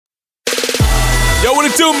Yo, what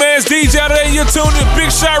it do, man? It's DJ out there. You're tuned in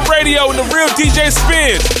Big Shot Radio and the real DJ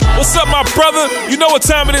Spin. What's up, my brother? You know what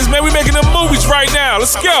time it is, man. We making them movies right now.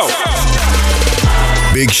 Let's go.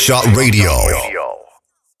 Big Shot Radio.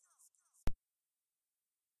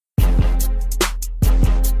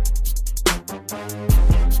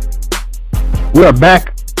 We are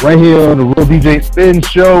back right here on the Real DJ Spin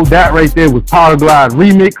Show. That right there was Power Glide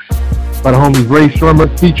remix by the homies Ray Shrummer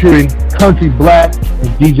featuring Country Black and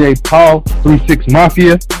DJ Paul 36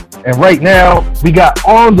 Mafia. And right now we got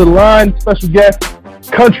on the line special guest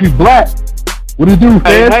Country Black. What do you do,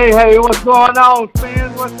 fam? Hey, what's going on,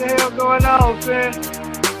 fam? What the hell going on, fam?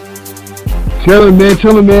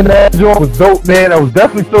 Chillin', man. That joint was dope, man. I was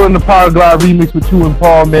definitely still in the Power Glide remix with you and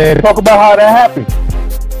Paul, man. Talk about how that happened.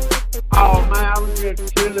 Oh man, I was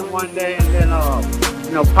just chilling one day, and then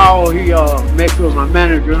Paul, he met with my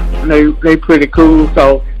manager, and they pretty cool.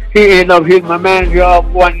 So he ended up hitting my manager up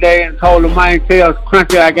one day and told him, "I ain't tell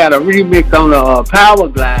Country I got a remix on the Power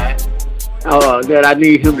Glide that I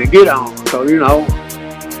need him to get on." So it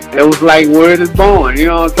was like word is born. You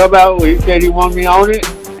know what I'm talking about? He said he wanted me on it.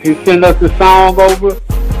 He sent us the song over.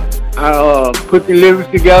 I put the lyrics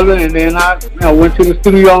together, and then I went to the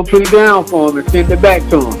studio and put it down for him and sent it back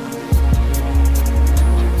to him.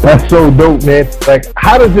 That's so dope, man. Like,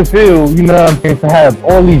 how does it feel, you know what I'm saying, to have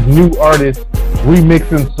all these new artists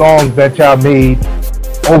remixing songs that y'all made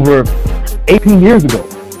over 18 years ago?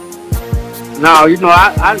 No,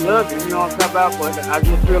 I love it, you know what I'm talking about, but I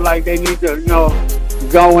just feel like they need to,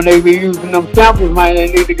 go when they be using them samples, man, they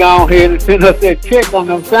need to go ahead and send us that check on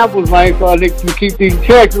them samples, man, so they can keep these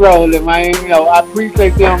checks rolling, man. I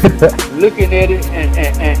appreciate them looking at it and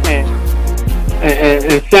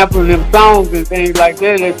sampling them songs and things like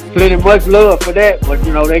that. There's plenty much love for that, but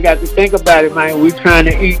they got to think about it, man. We trying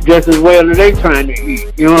to eat just as well as they trying to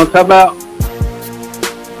eat. You know what I'm talking about?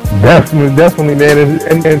 Definitely, man.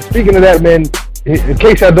 And speaking of that, man, in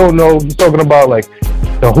case y'all don't know, he's talking about like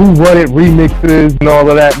the Who Run It remixes and all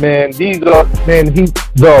of that, man. These are, man, he's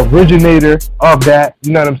the originator of that.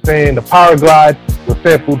 You know what I'm saying? The Power Glide was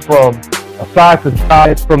sampled from Aside to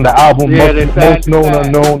Side from the album Most Known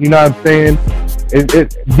Unknown. You know what I'm saying?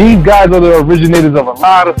 These guys are the originators of a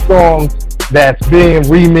lot of songs that's being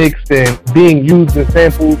remixed and being used in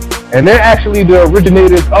samples, and they're actually the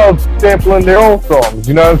originators of sampling their own songs,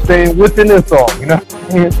 you know what I'm saying, within their song, you know what I'm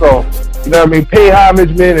saying? So, you know what I mean, pay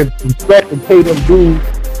homage, man, and respect and pay them dues,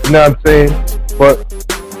 you know what I'm saying? But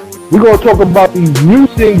we're going to talk about these new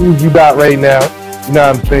singles you got right now, you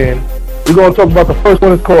know what I'm saying? We're going to talk about the first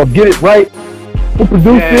one. It's called Get It Right. Who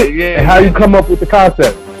produced it, and how you come up with the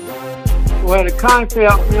concept? Well, the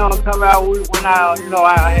concept, you know what I'm talking about, when I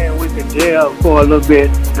had went to jail for a little bit,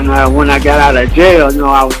 and when I got out of jail,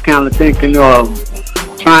 I was kind of thinking of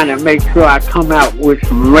trying to make sure I come out with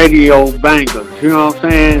some radio bangers, you know what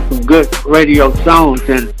I'm saying, some good radio songs,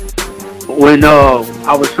 and when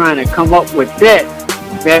I was trying to come up with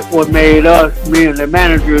that's what made us, me and the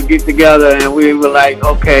manager, get together, and we were like,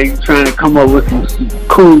 okay, you're trying to come up with some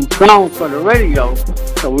cool songs for the radio,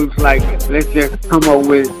 so we was like, let's just come up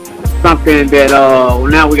with something that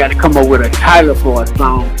now we got to come up with a title for a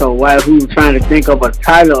song. So while we were trying to think of a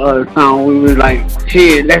title of a song, we were like,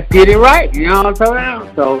 shit, let's get it right. You know what I'm talking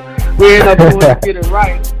about? So we ended up doing Get It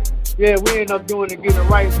Right. Yeah, we ended up doing Get It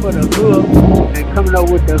Right for the hook and coming up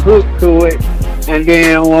with the hook to it. And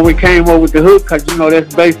then when we came up with the hook, because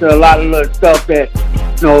that's based on a lot of little stuff that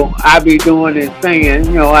I be doing and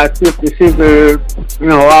singing. I sip the sugar,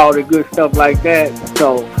 all the good stuff like that.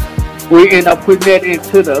 So we end up putting that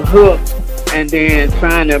into the hook, and then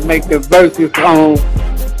trying to make the verses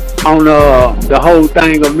on the whole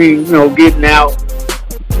thing of me, getting out,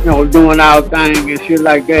 doing our thing and shit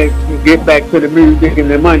like that, to get back to the music and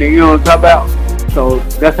the money. You know what I'm talking about? So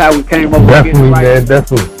that's how we came up with it. Definitely, man.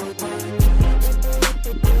 Definitely.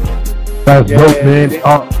 That's dope, man.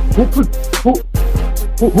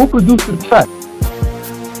 Who produced the track?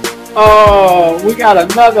 We got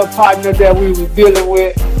another partner that we was dealing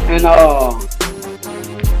with, and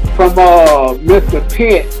from Mr.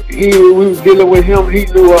 Pitt, we was dealing with him. He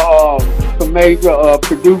knew some major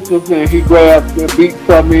producers, and he grabbed the beat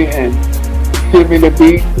from me and sent me the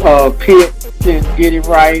beat. Pitt then Get It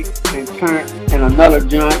Right and and another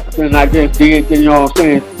joint, and I just did, you know what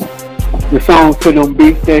I'm saying, the songs to them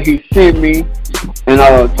beats that he sent me, and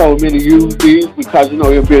told me to use these because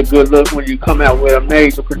it'll be a good look when you come out with a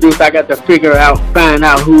major producer. I got to find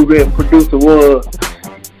out who the producer was,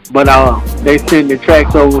 but they send the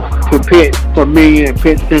tracks over to Pitt for me, and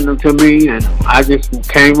Pitt sent them to me, and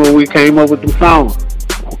we came up with the songs.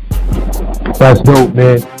 That's dope,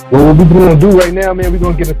 man. Well, what we're gonna do right now, man, we're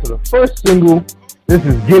gonna get into the first single. This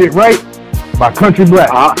is Get It Right by Country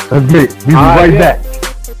Black. That's great. We'll be right back.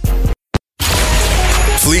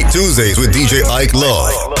 Fleet Tuesdays with DJ Ike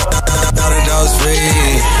Love.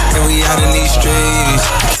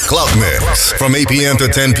 Cloud Mix from 8 p.m. to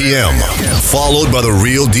 10 p.m. Followed by the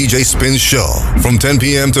Real DJ Spin Show from 10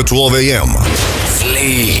 p.m. to 12 a.m.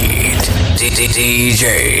 Fleet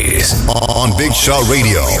DJs on Big Shot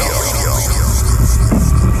Radio.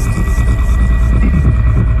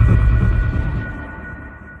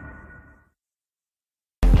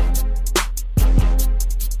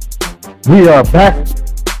 We are back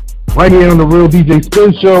right here on the Real DJ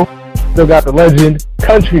Spin Show. Still got the legend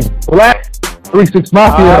Country Black 36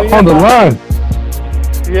 Mafia on the line.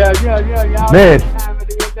 Yeah. Man.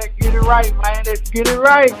 Get it right, man. Let's get it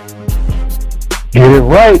right. Get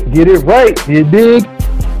it right. You dig?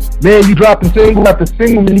 Man, you dropped a single after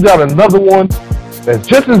single, and you got another one that's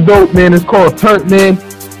just as dope, man. It's called Turnt, man.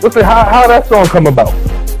 How that song come about?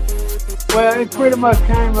 Well, it pretty much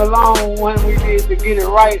came along when we did to get it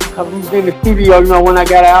right, because we was in the studio, you know, when I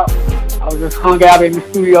got out. I was just hung out in the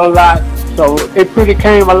studio a lot. So it pretty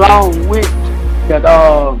came along with that,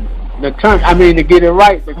 the turn, to get it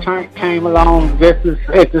right, the turn came along just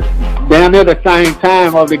at down at the same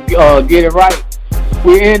time of the get it right.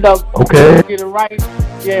 We end up doing get it right.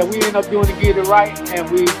 Yeah, we end up doing the get it right, and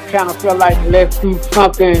we kind of felt like let's do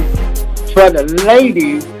something for the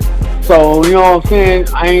ladies. So, you know what I'm saying?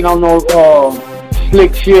 I ain't on no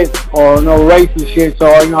slick shit or no racist shit.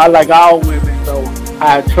 So, you know, I like all women. So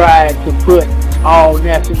I tried to put all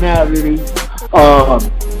nationalities on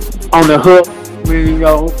the hook. You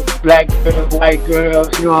know, black girls, white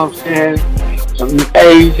girls, you know what I'm saying? Some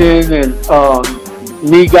Asian and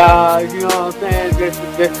niggas, you know what I'm saying?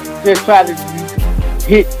 Just try to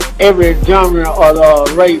hit every genre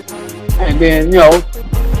of race, and then, you know,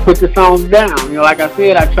 put the song down. You know, like I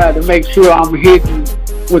said, I tried to make sure I'm hitting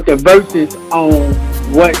with the verses on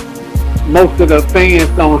what most of the fans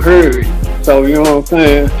don't heard. So, you know what I'm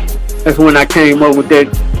saying? That's when I came up with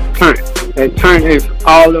that turn. That turn is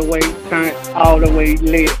all the way turned, all the way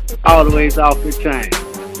lit, all the way off the chain.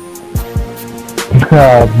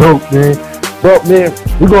 Dope, man. Well, man,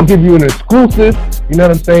 we're going to give you an exclusive. You know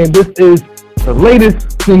what I'm saying? This is the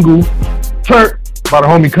latest single, Turn, by the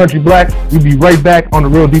homie Country Black. We'll be right back on the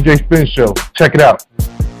Real DJ Spin Show. Check it out.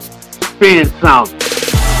 Spin sound.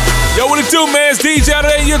 Yo, what it do, man? It's DJ out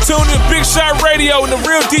there. You're tuned to Big Shot Radio and the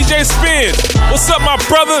Real DJ Spin. What's up, my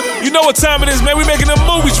brother? You know what time it is, man. We making them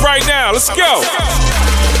movies right now. Let's go.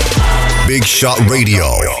 Big Shot Radio.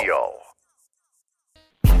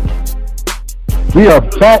 We are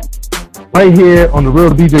back right here on the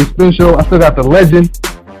Real DJ Spin Show. I still got the legend,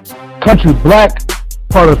 Country Black,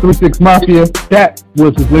 part of 36 Mafia. That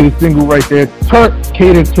was his latest single right there. Turnt,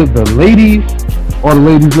 catered to the ladies. All the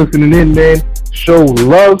ladies listening in, man. Show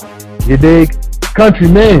love. You dig? Country,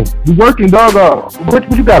 man, you working, dog?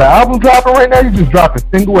 What you got, an album dropping right now? You just dropping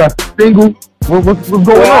single after single? What's going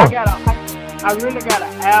on? I really got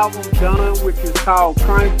an album done, which is called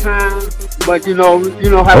Crunch Time. But you know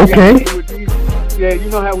how we do with these. Yeah, you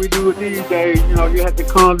know how we do with these days. You know, you have to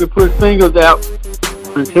come to put singles out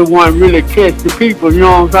until one really catch the people. You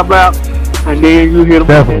know what I'm talking about? And then you hear them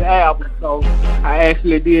on that album. So I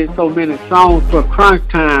actually did so many songs for Crunch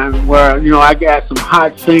Time, where, you know, I got some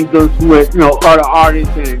hot singles with, you know, other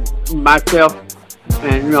artists and myself.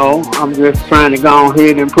 And, you know, I'm just trying to go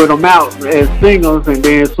ahead and put them out as singles, and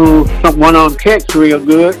then soon one of them catch real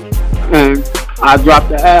good, and I drop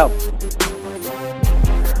the album.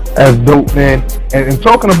 That's dope, man. And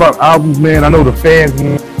talking about albums, man, I know the fans,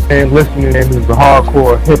 man, listening in is the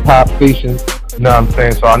hardcore hip-hop stations. You know what I'm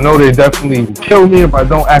saying? So I know they definitely will kill me if I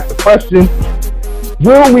don't ask the question.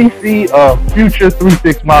 Will we see a future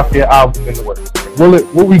 36 Mafia album in the works?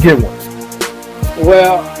 Will we get one?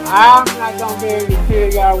 Well, I'm not going to be able to tell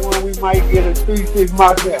y'all when we might get a 36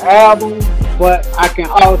 Mafia album, but I can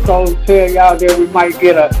also tell y'all that we might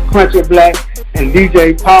get a Country Black and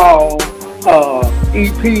DJ Paul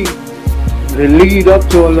EP to lead up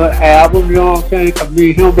to a little album, you know what I'm saying? Because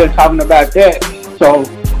me and him been talking about that. So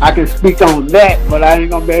I can speak on that, but I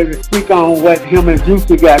ain't going to be able to speak on what him and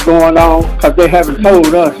Juicy got going on, because they haven't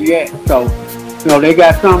told us yet. So, you know, they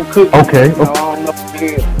got something cooking. Okay. You know, I don't know what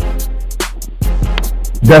it is.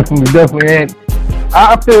 Definitely. And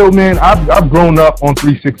I feel, man, I've grown up on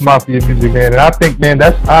 36 Mafia music, man, and I think, man,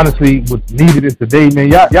 that's honestly what's needed in today, man.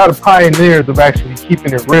 Y'all the pioneers of actually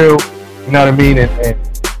keeping it real, you know what I mean,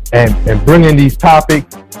 and bringing these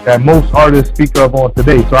topics that most artists speak of on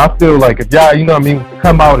today. So I feel like if y'all, you know what I mean, to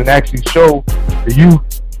come out and actually show the youth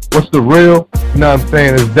what's the real, you know what I'm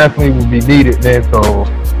saying, is definitely would be needed, man. So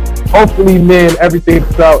hopefully, man,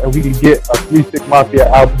 everything's out and we can get a 36 Mafia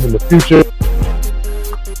album in the future.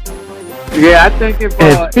 Yeah, I think if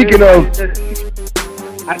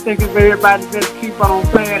I think if everybody just keep on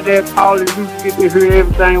playing that, Paul and you get to hear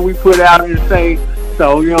everything we put out and say.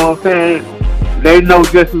 So, you know what I'm saying? They know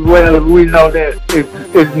just as well as we know that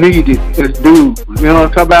it's needed, it's due. You know what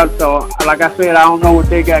I'm talking about? So, like I said, I don't know what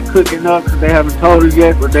they got cooking up because they haven't told us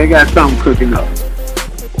yet, but they got something cooking up.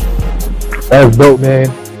 That's dope, man.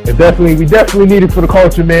 And we definitely need it for the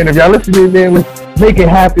culture, man. If y'all listening, man, let's make it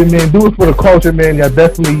happen, man. Do it for the culture, man. Y'all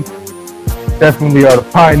definitely are the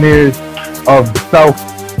pioneers of the South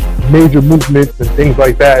major movements and things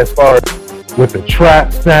like that as far as with the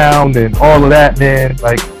trap sound and all of that, man.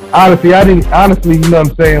 Like, honestly, you know what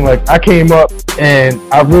I'm saying? Like, I came up and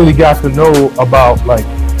I really got to know about, like,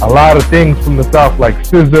 a lot of things from the South, like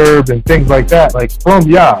Scissor and things like that, like, from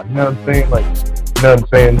y'all, you know what I'm saying? Like, you know what I'm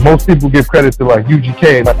saying? Most people give credit to, like,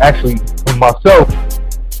 UGK. Like, actually, for myself,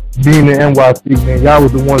 being in NYC, man, y'all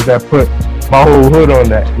was the ones that put my whole hood on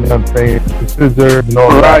that, you know what I'm saying? The Scissor and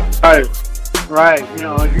all that. Right. You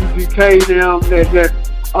know, UGK,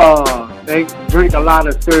 they drink a lot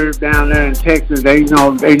of syrup down there in Texas. They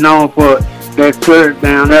known for that syrup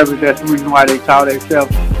down there, but that's the reason why they call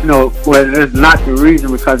themselves, you know, well, it's not the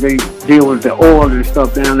reason because they deal with the oil and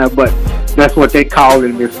stuff down there, but that's what they called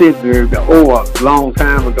it, the scissor, the oil, a long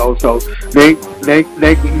time ago. So they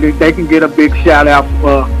can get a big shout out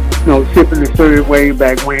for, you know, shipping the syrup way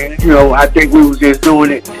back when. You know, I think we was just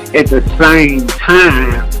doing it at the same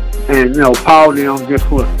time. And, you know, Paul and them just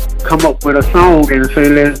would come up with a song and say,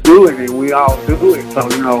 let's do it, and we all do it. So,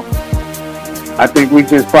 you know, I think we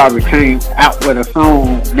just probably came out with a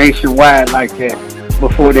song nationwide like that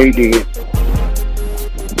before they did.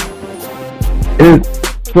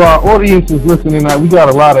 So our audience is listening now. We got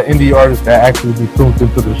a lot of indie artists that actually be tuned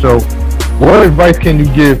into the show. What advice can you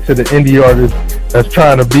give to the indie artist that's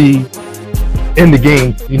trying to be in the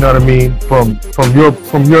game, you know what I mean, from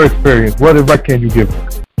your experience? What advice can you give them?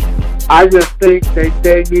 I just think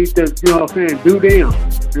they need to, you know what I'm saying, do them.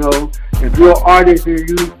 You know, if you're an artist and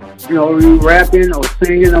you rapping or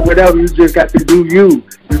singing or whatever, you just got to do you.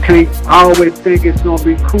 You can't always think it's going to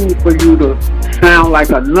be cool for you to sound like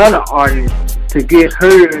another artist to get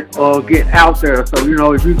heard or get out there. So, you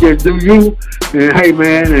know, if you just do you, then hey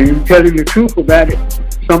man, and you telling the truth about it,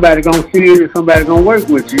 somebody gonna see it and somebody gonna work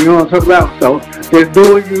with you. You know what I'm talking about? So just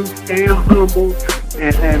doing you, staying humble,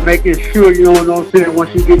 and making sure, you know what I'm saying,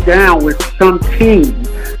 once you get down with some team,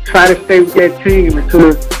 try to stay with that team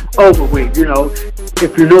until it's over with. You know,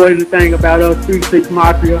 if you know anything about us, 3-6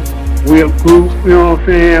 Mafia, we're a group, you know what I'm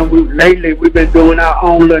saying? Lately we've been doing our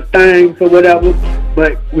own little things or whatever,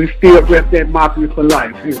 but we still rep that Mafia for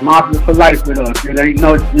life. It's Mafia for life with us. It ain't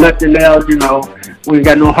nothing else, you know. We ain't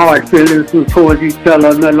got no hard feelings towards each other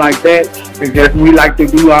or nothing like that. It's just we like to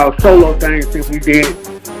do our solo things since we did,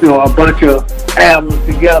 you know, a bunch of albums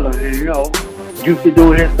together. And, you know, Juicy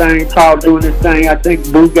doing his thing, Paul doing his thing. I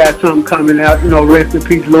think Boo got something coming out, you know, rest in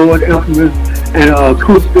peace, Lord, Infamous, and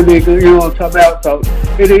Acoustic nigga, you know what I'm talking about? So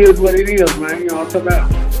it is what it is, man, you know what I'm talking about?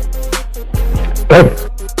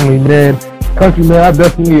 Definitely, man. Country, man, I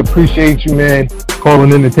definitely appreciate you, man,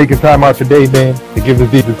 calling in and taking time out your day, man, to give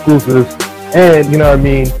us these exclusives. And, you know what I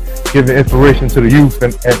mean, giving inspiration to the youth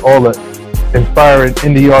and all the inspiring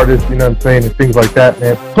indie artists, you know what I'm saying, and things like that,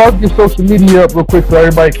 man. Plug your social media up real quick so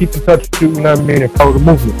everybody keep in touch with you, you know what I mean, and follow the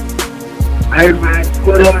movement. Hey, man,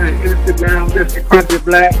 Twitter and Instagram, Mr. Country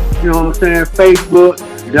Black, you know what I'm saying, Facebook,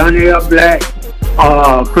 Donnell Black,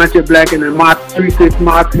 Country Black and the 3-6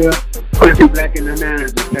 Mafia, Country Black and the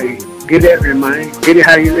manager page. Get it, man. Get it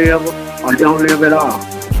how you live or don't live at all.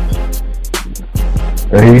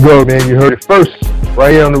 There you go, man. You heard it first.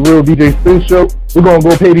 Right here on the Real DJ Spin Show. We're going to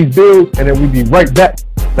go pay these bills, and then we'll be right back.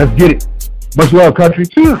 Let's get it. Much love, country.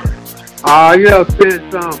 Yeah,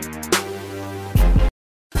 spin some.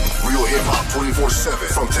 Real hip-hop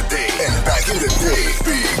 24/7 from today